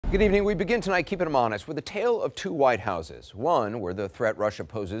Good evening. We begin tonight keeping them honest with a tale of two White Houses. One where the threat Russia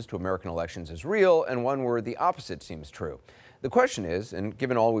poses to American elections is real, and one where the opposite seems true. The question is, and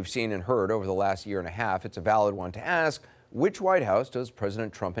given all we've seen and heard over the last year and a half, it's a valid one to ask, which White House does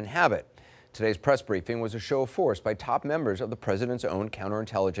President Trump inhabit? Today's press briefing was a show of force by top members of the president's own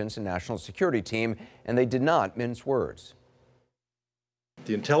counterintelligence and national security team, and they did not mince words.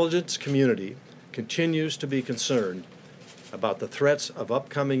 The intelligence community continues to be concerned about the threats of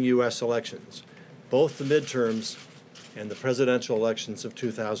upcoming U.S. elections, both the midterms and the presidential elections of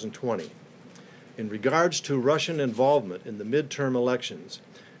 2020. In regards to Russian involvement in the midterm elections,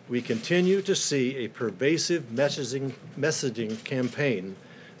 we continue to see a pervasive messaging campaign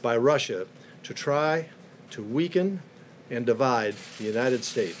by Russia to try to weaken and divide the United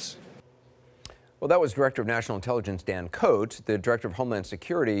States. Well, that was Director of National Intelligence Dan Coats. The Director of Homeland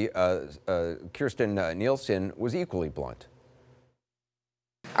Security, Kirstjen Nielsen, was equally blunt.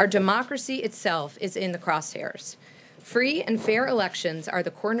 Our democracy itself is in the crosshairs. Free and fair elections are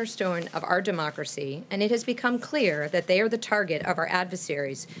the cornerstone of our democracy, and it has become clear that they are the target of our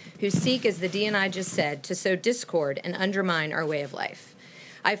adversaries who seek, as the DNI just said, to sow discord and undermine our way of life.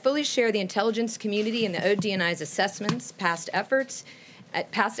 I fully share the intelligence community and the ODNI's assessments, past efforts,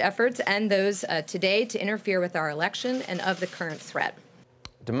 and those today to interfere with our election and of the current threat.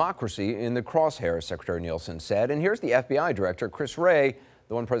 Democracy in the crosshairs, Secretary Nielsen said. And here's the FBI Director, Chris Wray,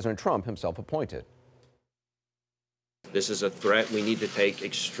 the one President Trump himself appointed. This is a threat we need to take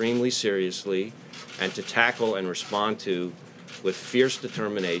extremely seriously and to tackle and respond to with fierce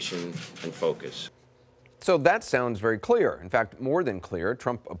determination and focus. So that sounds very clear. In fact, more than clear.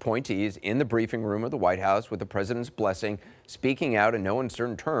 Trump appointees in the briefing room of the White House with the president's blessing, speaking out in no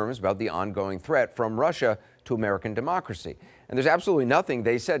uncertain terms about the ongoing threat from Russia to American democracy. And there's absolutely nothing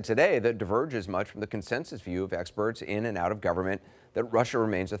they said today that diverges much from the consensus view of experts in and out of government that Russia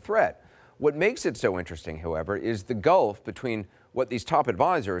remains a threat. What makes it so interesting, however, is the gulf between what these top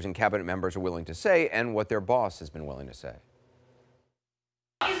advisors and cabinet members are willing to say and what their boss has been willing to say.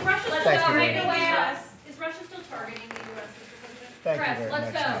 Is Russia still targeting the U.S.? Is Russia still targeting the U.S., Mr. President? Press,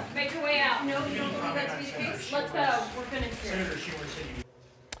 let's go. Make your way out. No, you don't believe that to be the case? Let's go. We're finished here.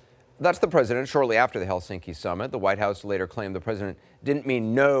 That's the president shortly after the Helsinki summit. The White House later claimed the president didn't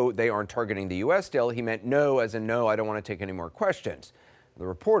mean no, they aren't targeting the U.S. still. He meant no, as in no, I don't want to take any more questions. The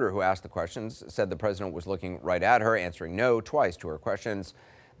reporter who asked the questions said the president was looking right at her, answering no twice to her questions.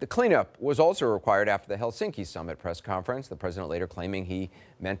 The cleanup was also required after the Helsinki summit press conference, the president later claiming he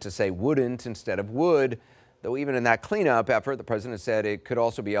meant to say wouldn't instead of would. Though even in that cleanup effort, the president said it could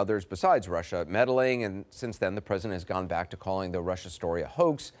also be others besides Russia meddling. And since then, the president has gone back to calling the Russia story a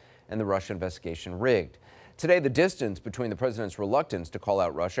hoax and the Russia investigation rigged. Today, the distance between the president's reluctance to call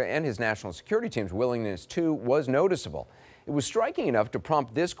out Russia and his national security team's willingness to was noticeable. It was striking enough to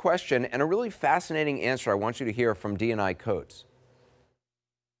prompt this question and a really fascinating answer I want you to hear from DNI Coats.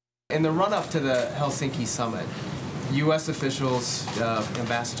 In the run-up to the Helsinki summit, U.S. officials,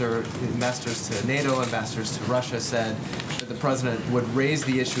 ambassadors to NATO, ambassadors to Russia, said that the president would raise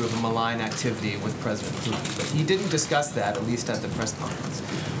the issue of a malign activity with President Putin. But he didn't discuss that, at least at the press conference.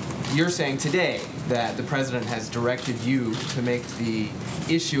 You're saying today that the president has directed you to make the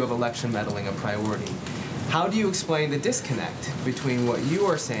issue of election meddling a priority. How do you explain the disconnect between what you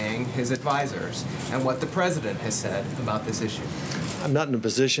are saying, his advisors, and what the president has said about this issue? I'm not in a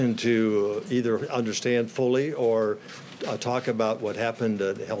position to either understand fully or talk about what happened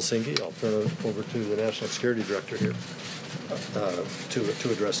at Helsinki. I'll turn it over to the National Security Director here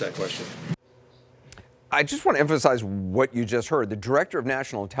to address that question. I just want to emphasize what you just heard. The Director of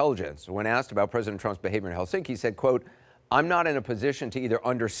National Intelligence, when asked about President Trump's behavior in Helsinki, said, quote, I'm not in a position to either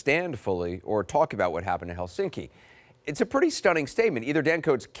understand fully or talk about what happened in Helsinki. It's a pretty stunning statement. Either Dan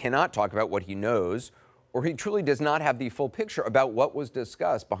Coats cannot talk about what he knows, or he truly does not have the full picture about what was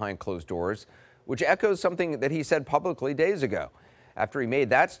discussed behind closed doors, which echoes something that he said publicly days ago. After he made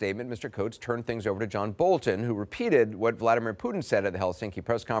that statement, Mr. Coats turned things over to John Bolton, who repeated what Vladimir Putin said at the Helsinki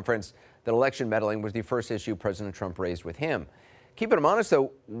press conference, that election meddling was the first issue President Trump raised with him. Keeping him honest,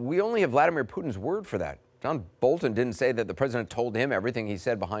 though, we only have Vladimir Putin's word for that. John Bolton didn't say that the president told him everything he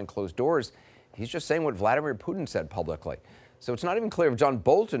said behind closed doors. He's just saying what Vladimir Putin said publicly. So it's not even clear if John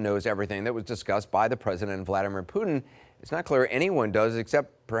Bolton knows everything that was discussed by the president and Vladimir Putin. It's not clear anyone does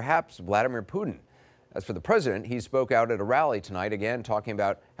except perhaps Vladimir Putin. As for the president, he spoke out at a rally tonight, again talking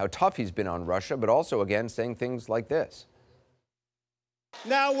about how tough he's been on Russia, but also again saying things like this.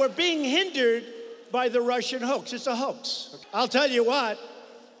 Now we're being hindered by the Russian hoax. It's a hoax. I'll tell you what,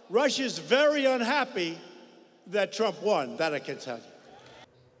 Russia's very unhappy that Trump won. That I can tell you.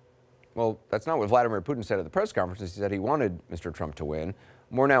 Well, that's not what Vladimir Putin said at the press conference. He said he wanted Mr. Trump to win.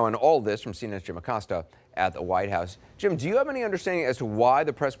 More now on all this from CNN's Jim Acosta at the White House. Jim, do you have any understanding as to why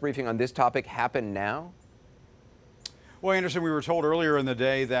the press briefing on this topic happened now? Well, Anderson, we were told earlier in the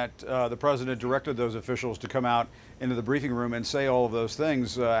day that the president directed those officials to come out into the briefing room and say all of those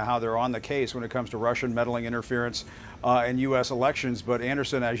things, how they're on the case when it comes to Russian meddling, interference in U.S. elections. But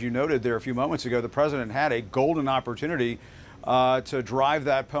Anderson, as you noted there a few moments ago, the president had a golden opportunity to drive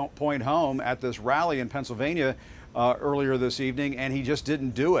that point home at this rally in Pennsylvania earlier this evening, and he just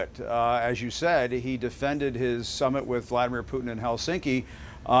didn't do it. As you said, he defended his summit with Vladimir Putin in Helsinki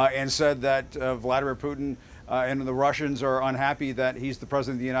and said that Vladimir Putin and the Russians are unhappy that he's the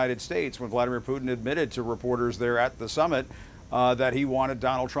president of the United States, when Vladimir Putin admitted to reporters there at the summit that he wanted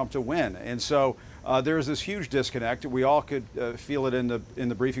Donald Trump to win. And so there's this huge disconnect. We all could feel it in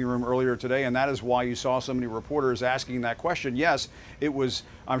the briefing room earlier today, and that is why you saw so many reporters asking that question. Yes, it was,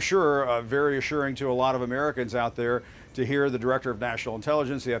 I'm sure, very assuring to a lot of Americans out there to hear the Director of National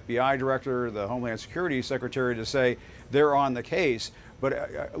Intelligence, the FBI Director, the Homeland Security Secretary to say they're on the case.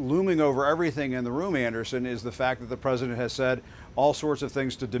 But looming over everything in the room, Anderson, is the fact that the president has said all sorts of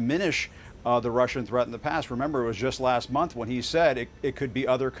things to diminish the Russian threat in the past. Remember, it was just last month when he said it could be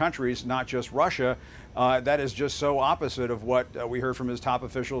other countries, not just Russia. That is just so opposite of what we heard from his top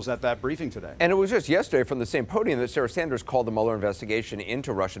officials at that briefing today. And it was just yesterday from the same podium that Sarah Sanders called the Mueller investigation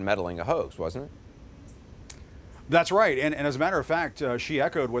into Russian meddling a hoax, wasn't it? That's right. And as a matter of fact, she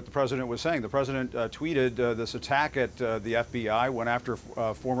echoed what the president was saying. The president tweeted this attack at the FBI, went after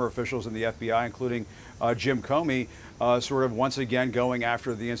former officials in the FBI, including Jim Comey, sort of once again going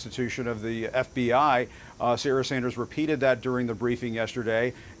after the institution of the FBI. Sarah Sanders repeated that during the briefing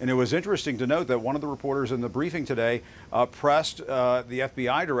yesterday. And it was interesting to note that one of the reporters in the briefing today pressed the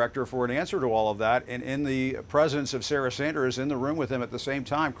FBI director for an answer to all of that. And in the presence of Sarah Sanders in the room with him at the same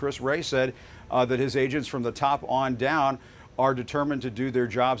time, Chris Wray said that his agents from the top on down are determined to do their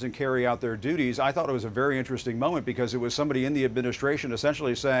jobs and carry out their duties. I thought it was a very interesting moment because it was somebody in the administration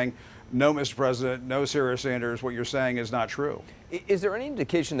essentially saying, no, Mr. President, no, Sarah Sanders, what you're saying is not true. Is there any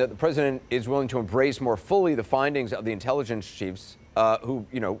indication that the president is willing to embrace more fully the findings of the intelligence chiefs who,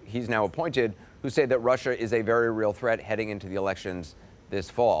 he's now appointed, who say that Russia is a very real threat heading into the elections this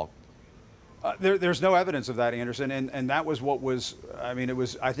fall? There's no evidence of that, Anderson, and that was what was, I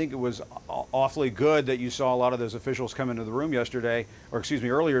think it was awfully good that you saw a lot of those officials come into the room yesterday, or excuse me,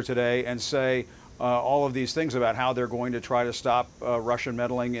 earlier today, and say all of these things about how they're going to try to stop Russian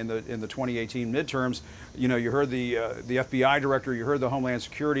meddling in the 2018 midterms. You heard the FBI director, you heard the Homeland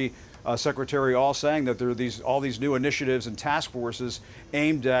Security Secretary all saying that there are all these new initiatives and task forces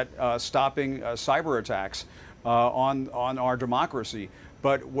aimed at stopping cyber attacks on our democracy.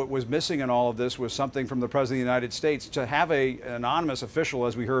 But what was missing in all of this was something from the President of the United States. To have an anonymous official,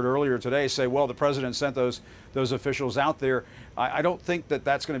 as we heard earlier today, say, well, the President sent those officials out there, I don't think that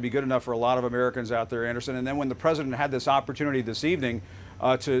that's going to be good enough for a lot of Americans out there, Anderson. And then when the President had this opportunity this evening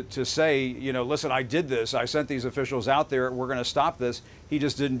to say, listen, I did this, I sent these officials out there, we're going to stop this, he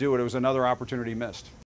just didn't do it. It was another opportunity missed.